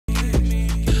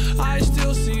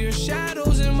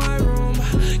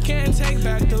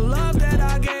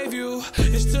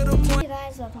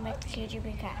guys, welcome back to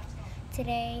KGB Craft.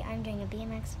 Today I'm doing a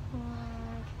BMX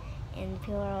vlog and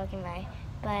people are looking by,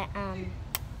 but I'm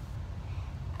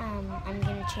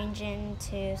gonna change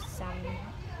into some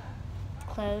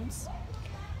clothes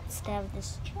instead of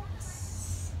this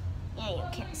dress. Yeah, you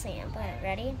can't see it, but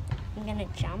ready? I'm gonna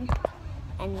jump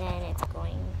and then it's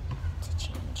going to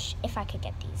change if I could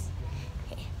get these.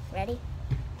 Okay, ready,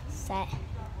 set,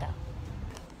 go.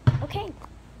 Okay,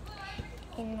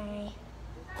 in my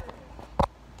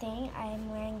thing, I'm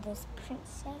wearing this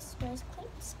princess rose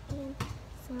clips and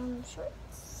some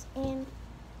shorts, and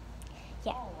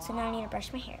yeah, so now I need to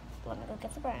brush my hair. Let me go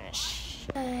get the brush.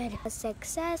 Good. A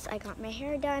success. I got my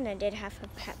hair done. I did have a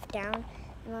pep down.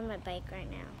 I'm on my bike right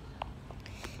now.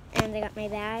 And I got my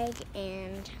bag,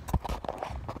 and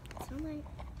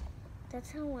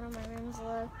that's how one of my rooms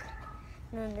look.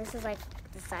 And then this is like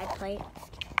the side plate.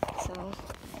 So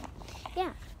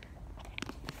yeah.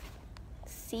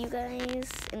 See you guys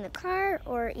in the car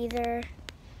or either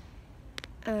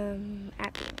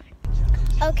at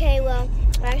BMX. Okay, well,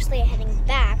 we're actually heading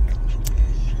back.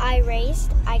 I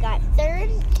raced. I got third,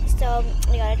 so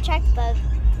we got a check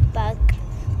buck,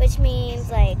 which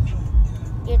means like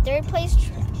your third place.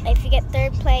 If you get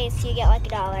third place, you get like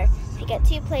 $1. If you get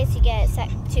 2nd place, you get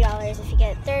 $2. If you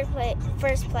get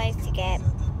first place, you get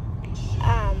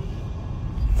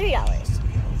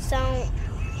 $3. So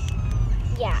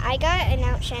yeah, I got an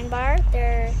Outshan bar.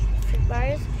 They're fruit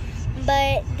bars,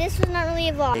 but this was not really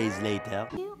a vlog. Days later.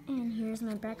 And here's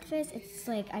my breakfast. It's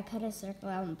like I cut a circle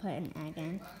out and put an egg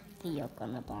in, the yolk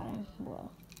on the bottom. Whoa.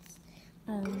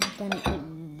 Then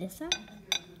eat this up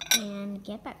and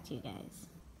get back to you guys.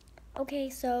 Okay,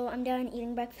 so I'm done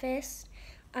eating breakfast.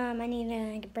 I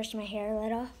need to brush my hair a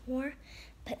little more,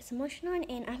 put some lotion on,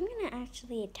 and I'm gonna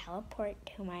actually teleport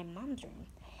to my mom's room.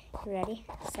 You ready,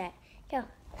 set, go.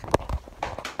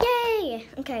 Yay!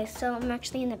 Okay, so I'm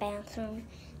actually in the bathroom.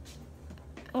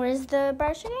 Where's the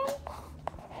brush again?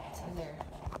 It's in there.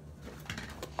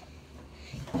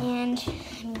 And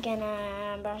I'm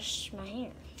gonna brush my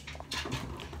hair.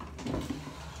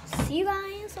 See you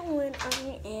guys when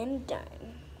I am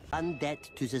done.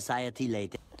 Undead to society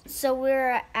later. So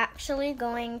we're actually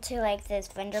going to like this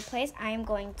vendor place. I'm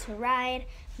going to ride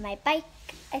my bike,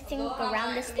 I think,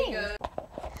 around this thing.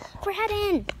 We're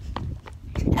heading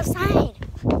outside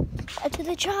to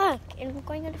the truck, and we're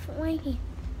going a different way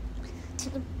to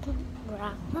the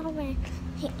way.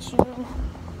 Hit you.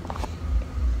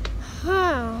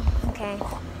 Okay.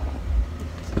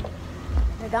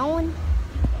 We're going.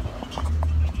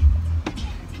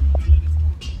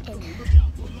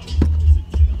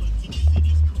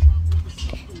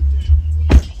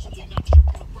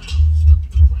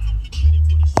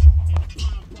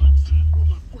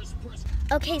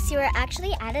 Okay, so we're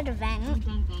actually at an event.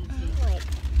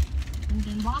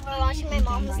 We're watching my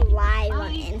mom's live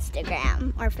on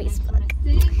Instagram or Facebook.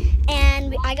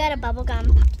 And I got a bubblegum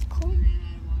popsicle.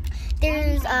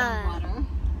 There's like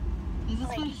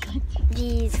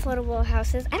these floatable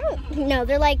houses. I don't know,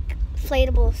 they're like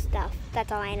inflatable stuff.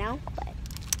 That's all I know. But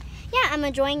yeah, I'm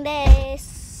enjoying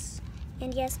this.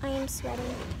 And yes, I am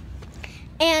sweating.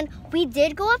 And we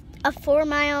did go up a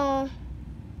 4-mile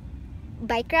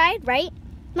bike ride, right,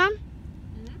 Mom?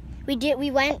 Mm-hmm.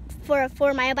 We went for a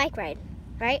 4-mile bike ride,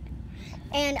 right?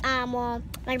 And well,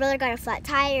 my brother got a flat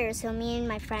tire, so me and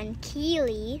my friend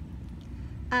Keely,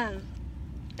 and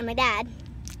my dad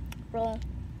went.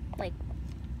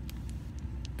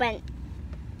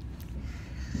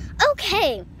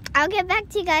 Okay, I'll get back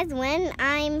to you guys when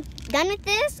I'm done with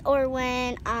this or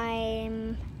when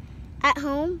I'm at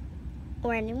home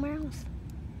or anywhere else.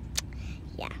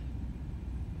 Yeah.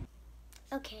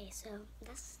 Okay, so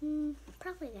that's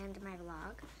probably the end of my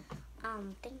vlog.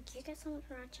 Thank you guys so much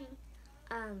for watching.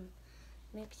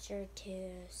 Make sure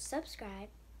to subscribe,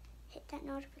 hit that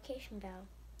notification bell,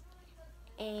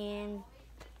 and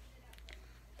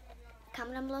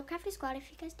comment down below Crafty Squad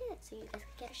if you guys did it, so you guys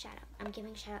can get a shout out. I'm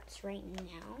giving shout outs right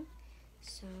now,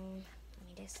 so let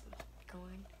me just go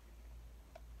on.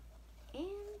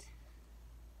 And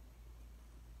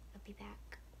I'll be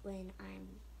back when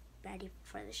I'm ready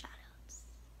for the shout outs.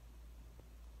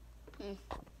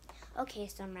 Okay,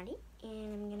 so I'm ready,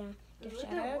 and I'm gonna give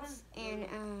shout outs, and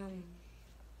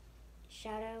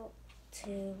shout out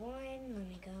to one, let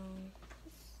me go,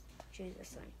 choose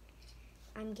this one.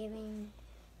 I'm giving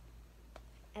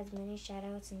as many shout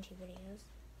outs in 2 videos.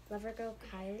 Lover Girl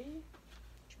Kylie,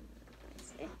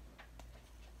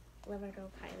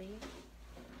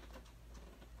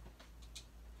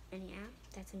 and yeah,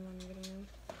 that's in 1 video.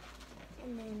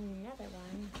 And then another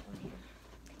one,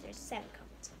 there's 7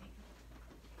 comments in here.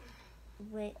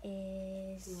 What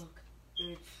is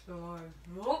It's time.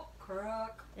 Oh,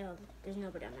 crack. No, there's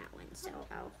nobody on that one, so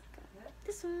I'll go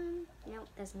this one. Nope,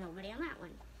 there's nobody on that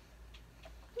one.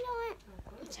 You know what?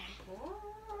 Let's try.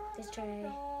 Let's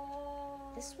try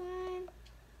this one.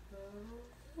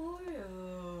 Oh,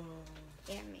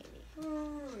 yeah. Yeah, maybe.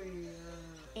 Oh,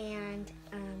 yeah. And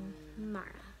Mara.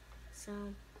 So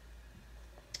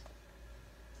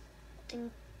I'm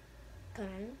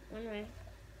gone. One way.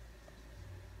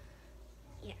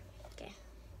 Yeah. Okay.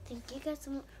 Thank you guys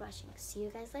so much for watching. See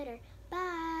you guys later.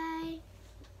 Bye.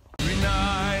 Every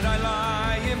night I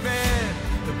lie in bed,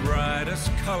 the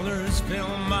brightest colors fill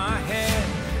my head,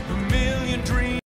 a million dreams.